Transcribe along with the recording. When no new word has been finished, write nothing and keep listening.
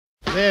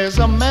There's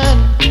a man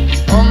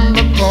on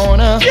the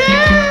corner,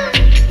 Yeah.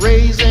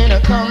 raising a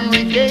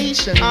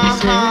congregation.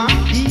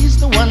 He's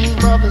the one,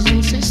 brothers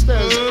and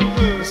sisters,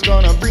 who's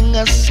gonna bring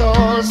us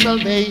all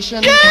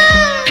salvation.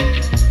 Yeah.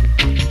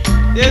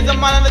 There's a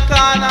man in the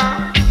corner,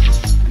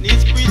 and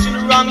he's preaching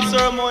the wrong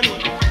ceremony.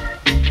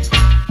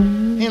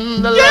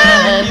 In the Yeah.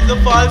 land, He's a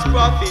false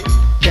prophet.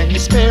 can you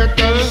spare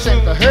 30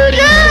 cents to hurt him?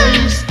 Yeah.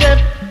 Please step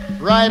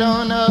right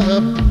on up.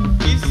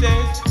 He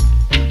says,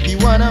 Be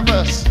one of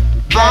us.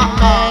 That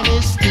man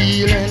is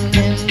stealing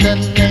in the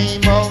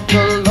name of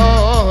the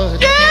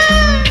Lord.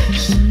 yeah.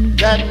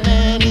 That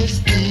man is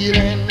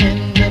stealing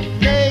in the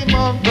name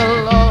of the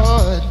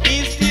Lord.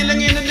 He's stealing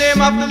in the name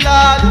of the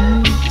Lord,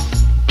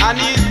 and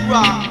he's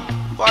wrong.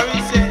 For he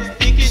says,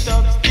 stick it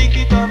up, stick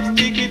it up,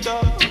 stick it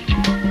up.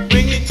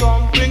 Bring it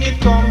come, bring it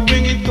come,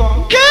 bring it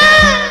come.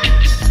 Yeah.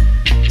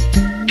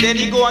 Then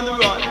he go on the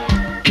run.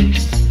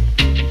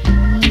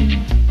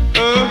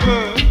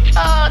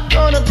 I'm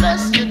gonna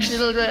bless your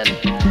children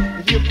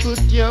if you put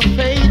your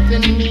faith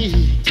in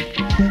me.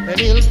 Then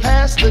he'll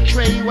pass the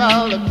tray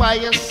while the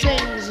choir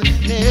sings.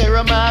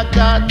 Nearer my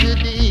God to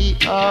thee.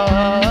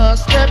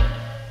 Step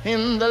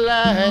in the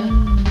line.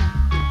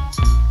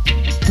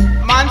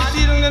 Man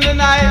stealing in the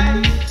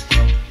night.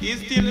 He's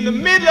stealing in the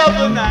middle of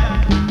the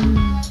night.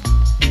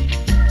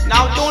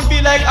 Now don't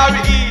be like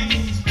Harry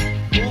East,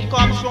 who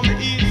comes from the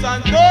east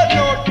and don't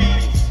know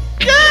peace.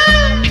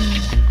 Yeah.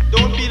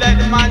 Don't be like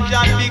the man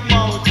John Big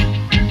Mouth,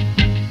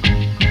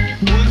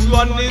 who's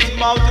running his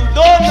mouth and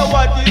don't know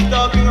what he's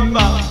talking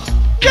about.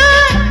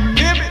 Yeah.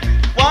 Give it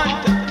one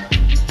time.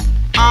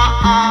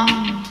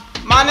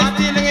 Man is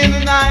stealing in the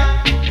night.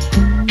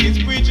 He's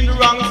preaching the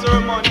wrong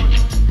ceremony.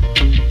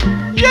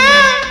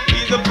 Yeah.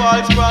 He's a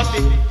false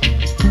prophet.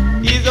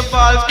 He's a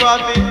false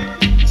prophet.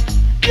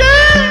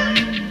 Yeah.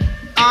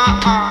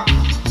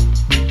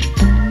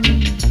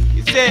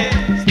 He said,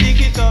 stick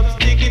it up,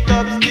 stick it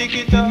up, stick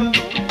it up.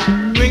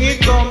 Bring it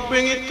come,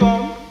 bring it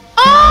come.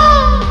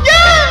 Oh,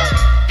 yeah.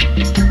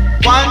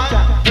 One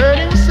time. Heard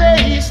him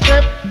say,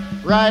 step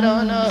right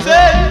on up.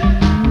 Say,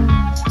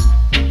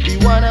 Be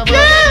one of us.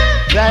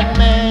 yeah. That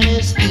man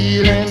is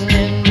stealing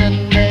in the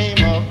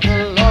name of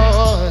the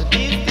Lord.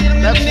 He's stealing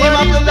in the That's name what of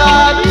he's the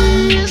Lord.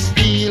 doing. He's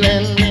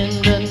stealing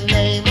in the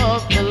name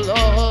of the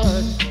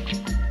Lord.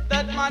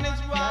 That man is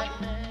wrong. That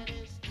man